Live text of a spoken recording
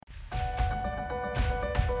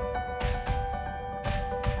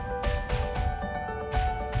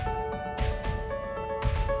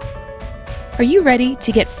Are you ready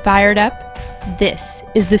to get fired up? This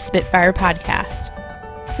is the Spitfire Podcast.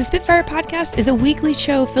 The Spitfire Podcast is a weekly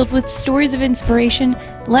show filled with stories of inspiration,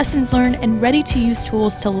 lessons learned, and ready-to-use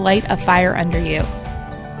tools to light a fire under you.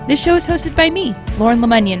 This show is hosted by me, Lauren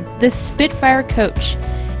Lemunyon, the Spitfire Coach,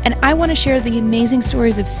 and I want to share the amazing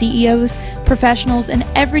stories of CEOs, professionals, and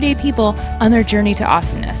everyday people on their journey to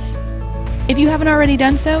awesomeness. If you haven't already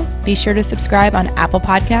done so, be sure to subscribe on Apple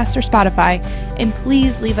Podcasts or Spotify, and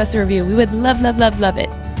please leave us a review. We would love it.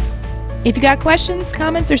 If you got questions,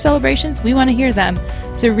 comments, or celebrations, we want to hear them.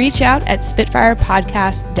 So reach out at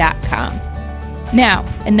spitfirepodcast.com. Now,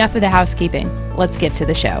 enough of the housekeeping. Let's get to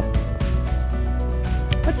the show.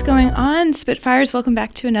 What's going on, Spitfires? Welcome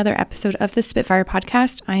back to another episode of the Spitfire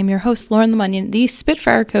Podcast. I am your host, Lauren Lemunyon, the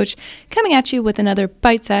Spitfire Coach, coming at you with another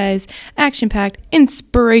bite-sized, action-packed,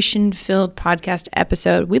 inspiration-filled podcast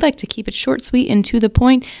episode. We like to keep it short, sweet, and to the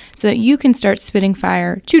point so that you can start spitting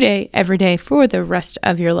fire today, every day, for the rest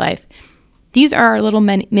of your life. These are our little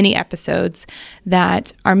mini episodes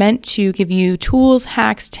that are meant to give you tools,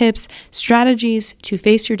 hacks, tips, strategies to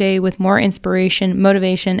face your day with more inspiration,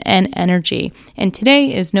 motivation, and energy. And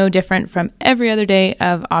today is no different from every other day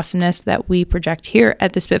of awesomeness that we project here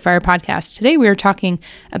at the Spitfire Podcast. Today we are talking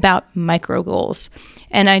about micro goals.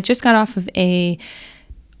 And I just got off of a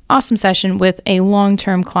awesome session with a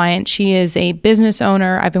long-term client. She is a business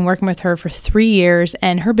owner. I've been working with her for 3 years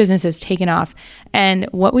and her business has taken off. And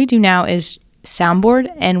what we do now is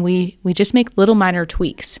soundboard, and we just make little minor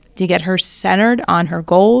tweaks to get her centered on her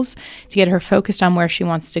goals, to get her focused on where she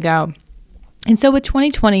wants to go. And so with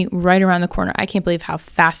 2020 right around the corner, I can't believe how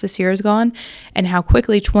fast this year has gone and how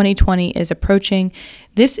quickly 2020 is approaching.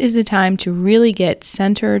 This is the time to really get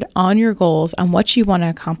centered on your goals, on what you want to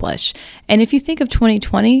accomplish. And if you think of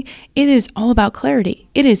 2020, it is all about clarity.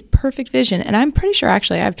 It is perfect vision. And I'm pretty sure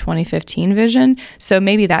actually I have 2015 vision. So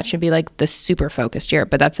maybe that should be like the super focused year,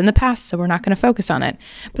 but that's in the past. So we're not going to focus on it.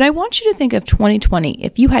 But I want you to think of 2020.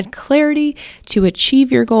 If you had clarity to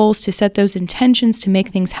achieve your goals, to set those intentions, to make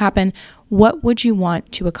things happen, what would you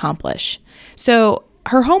want to accomplish? So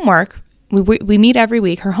her homework, we meet every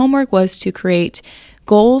week. Her homework was to create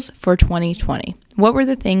goals for 2020. What were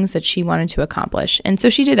the things that she wanted to accomplish? And so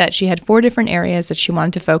she did that. She had 4 different areas that she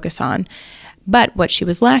wanted to focus on. But what she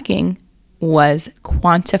was lacking was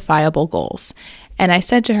quantifiable goals. And I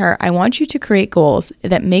said to her, I want you to create goals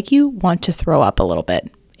that make you want to throw up a little bit.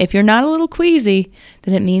 If you're not a little queasy,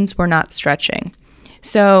 then it means we're not stretching.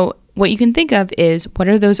 So what you can think of is, what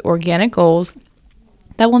are those organic goals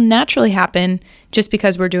that will naturally happen just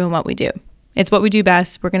because we're doing what we do? It's what we do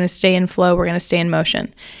best. We're going to stay in flow. We're going to stay in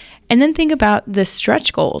motion. And then think about the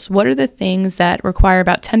stretch goals. What are the things that require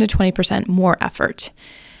about 10 to 20% more effort?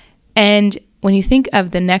 And when you think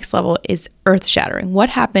of the next level is earth shattering. What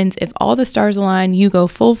happens if all the stars align, you go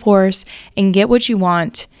full force and get what you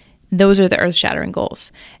want? Those are the earth-shattering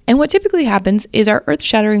goals. And what typically happens is our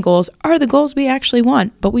earth-shattering goals are the goals we actually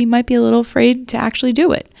want, but we might be a little afraid to actually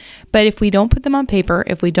do it. But if we don't put them on paper,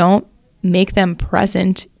 if we don't make them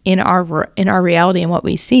present in our reality and what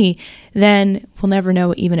we see, then we'll never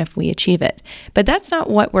know even if we achieve it. But that's not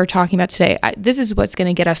what we're talking about today. This is what's going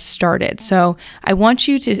to get us started. So I want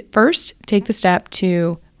you to first take the step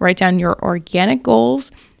to write down your organic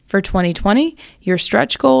goals for 2020, your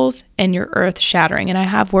stretch goals, and your earth shattering. And I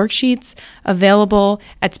have worksheets available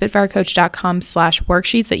at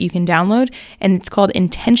spitfirecoach.com/worksheets that you can download. And it's called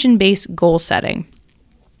intention-based goal setting.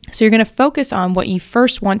 So you're going to focus on what you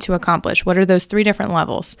first want to accomplish. What are those 3 different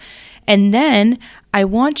levels? And then I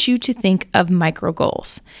want you to think of micro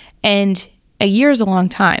goals. And a year is a long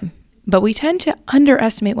time, but we tend to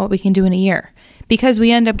underestimate what we can do in a year, because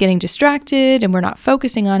we end up getting distracted and we're not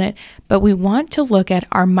focusing on it. But we want to look at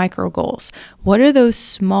our micro goals. What are those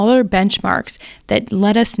smaller benchmarks that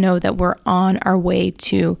let us know that we're on our way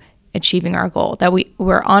to achieving our goal, that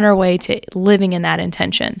we're on our way to living in that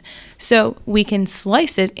intention? So we can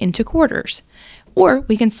slice it into quarters, or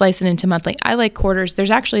we can slice it into monthly. I like quarters.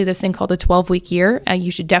 There's actually this thing called a 12-week year.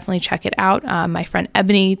 You should definitely check it out. My friend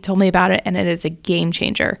Ebony told me about it, and it is a game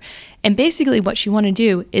changer. And basically what you want to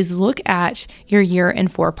do is look at your year in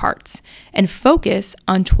 4 parts and focus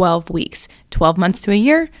on 12 weeks, 12 months to a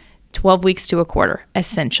year, 12 weeks to a quarter,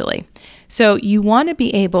 essentially. So you want to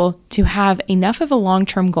be able to have enough of a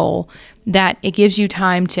long-term goal that it gives you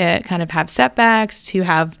time to kind of have setbacks, to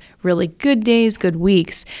have really good days, good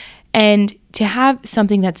weeks, and to have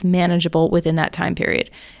something that's manageable within that time period.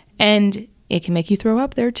 And it can make you throw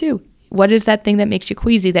up there too. What is that thing that makes you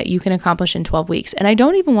queasy that you can accomplish in 12 weeks? And I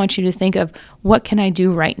don't even want you to think of what can I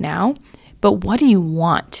do right now, but what do you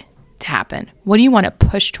want to happen? What do you want to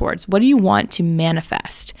push towards? What do you want to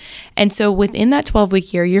manifest? And so within that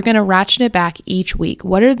 12-week year, you're going to ratchet it back each week.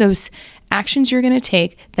 What are those actions you're going to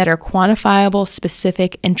take that are quantifiable,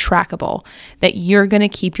 specific, and trackable that you're going to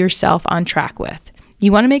keep yourself on track with?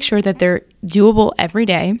 You want to make sure that they're doable every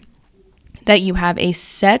day, that you have a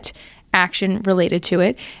set action related to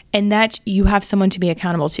it, and that you have someone to be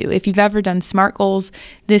accountable to. If you've ever done SMART goals,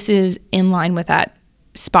 this is in line with that,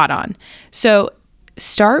 spot on. So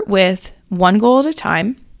start with one goal at a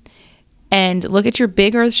time and look at your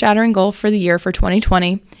big earth-shattering goal for the year for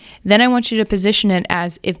 2020. Then I want you to position it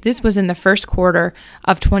as, if this was in the first quarter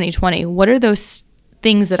of 2020, what are those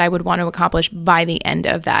things that I would want to accomplish by the end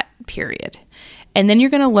of that period? And then you're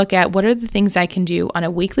going to look at what are the things I can do on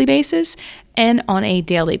a weekly basis and on a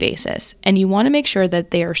daily basis. And you want to make sure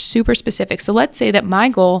that they are super specific. So let's say that my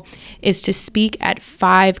goal is to speak at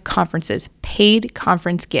 5 conferences, paid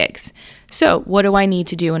conference gigs. So what do I need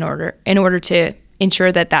to do in order to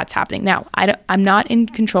ensure that that's happening? Now, I'm not in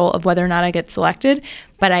control of whether or not I get selected,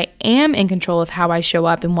 but I am in control of how I show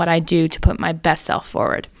up and what I do to put my best self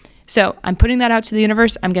forward. So I'm putting that out to the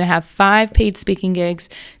universe. I'm going to have 5 paid speaking gigs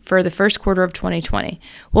for the first quarter of 2020.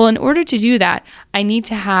 Well, in order to do that, I need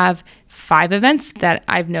to have 5 events that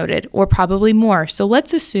I've noted, or probably more. So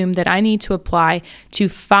let's assume that I need to apply to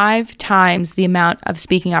 5 times the amount of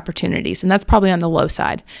speaking opportunities, and that's probably on the low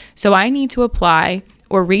side. So I need to apply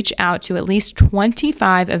or reach out to at least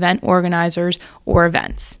 25 event organizers or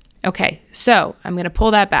events. Okay, so I'm going to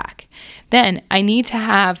pull that back. Then I need to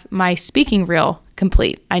have my speaking reel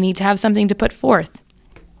complete. I need to have something to put forth.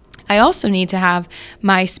 I also need to have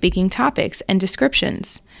my speaking topics and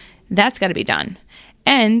descriptions. That's got to be done.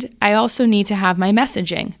 And I also need to have my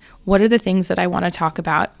messaging. What are the things that I want to talk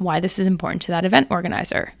about? Why this is important to that event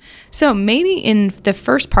organizer? So maybe in the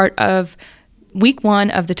first part of week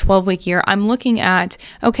 1 of the 12-week year, I'm looking at,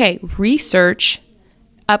 okay, research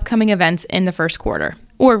upcoming events in the first quarter,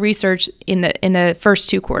 or research in the first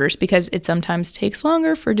 2 quarters, because it sometimes takes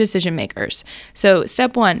longer for decision makers. So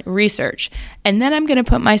step 1, research. And then I'm going to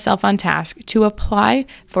put myself on task to apply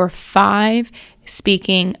for 5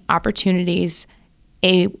 speaking opportunities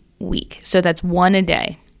a week. So that's 1 a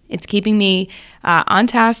day. It's keeping me on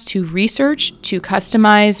task to research, to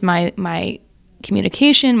customize my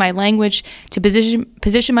communication, my language, to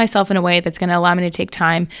position myself in a way that's going to allow me to take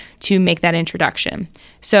time to make that introduction.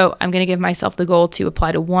 So I'm going to give myself the goal to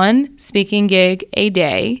apply to 1 speaking gig a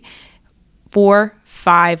day for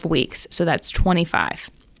 5 weeks. So that's 25.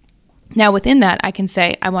 Now within that, I can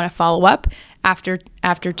say I want to follow up after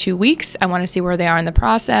 2 weeks. I want to see where they are in the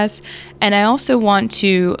process. And I also want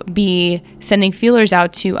to be sending feelers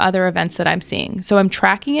out to other events that I'm seeing. So I'm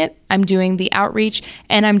tracking it, I'm doing the outreach,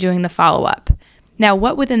 and I'm doing the follow-up. Now,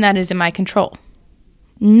 what within that is in my control?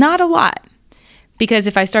 Not a lot, because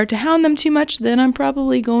if I start to hound them too much, then I'm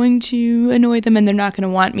probably going to annoy them and they're not going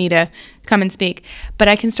to want me to come and speak. But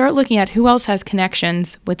I can start looking at who else has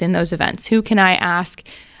connections within those events. Who can I ask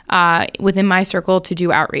within my circle to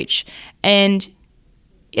do outreach? And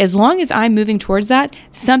as long as I'm moving towards that,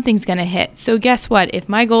 something's going to hit. So guess what? If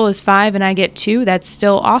my goal is 5 and I get 2, that's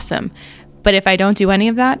still awesome. But if I don't do any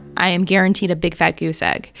of that, I am guaranteed a big fat goose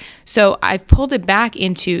egg. So I've pulled it back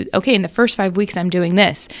into, okay, in the first 5 weeks, I'm doing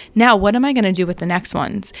this. Now, what am I going to do with the next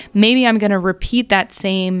ones? Maybe I'm going to repeat that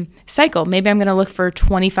same cycle. Maybe I'm going to look for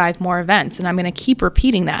 25 more events, and I'm going to keep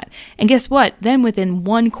repeating that. And guess what? Then within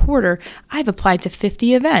 1 quarter, I've applied to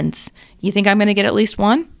 50 events. You think I'm going to get at least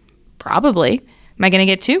 1? Probably. Am I going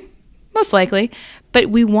to get 2? Most likely. But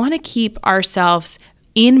we want to keep ourselves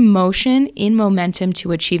in motion, in momentum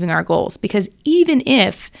to achieving our goals. Because even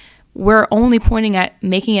if we're only pointing at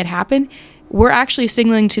making it happen, we're actually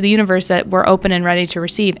signaling to the universe that we're open and ready to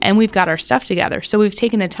receive, and we've got our stuff together. So we've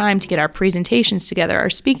taken the time to get our presentations together, our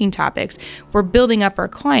speaking topics. We're building up our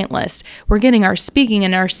client list. We're getting our speaking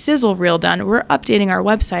and our sizzle reel done. We're updating our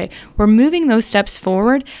website. We're moving those steps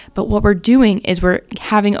forward, but what we're doing is we're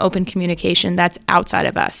having open communication that's outside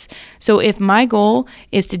of us. So if my goal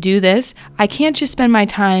is to do this, I can't just spend my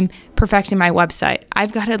time perfecting my website.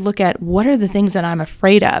 I've got to look at what are the things that I'm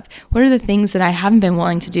afraid of? What are the things that I haven't been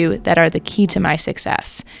willing to do that are the key to my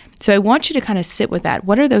success? So I want you to kind of sit with that.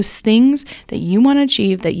 What are those things that you want to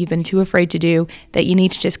achieve that you've been too afraid to do that you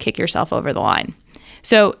need to just kick yourself over the line?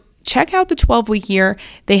 So check out the 12-week year.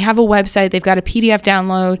 They have a website. They've got a PDF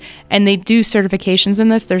download, and they do certifications in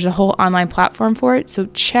this. There's a whole online platform for it. So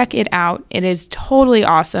check it out. It is totally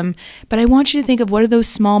awesome. But I want you to think of what are those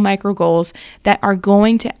small micro goals that are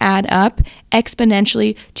going to add up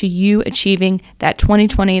exponentially to you achieving that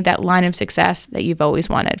 2020, that line of success that you've always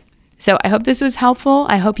wanted. So I hope this was helpful.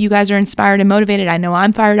 I hope you guys are inspired and motivated. I know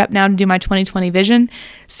I'm fired up now to do my 2020 vision.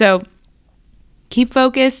 So keep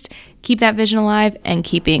focused, keep that vision alive, and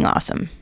keep being awesome.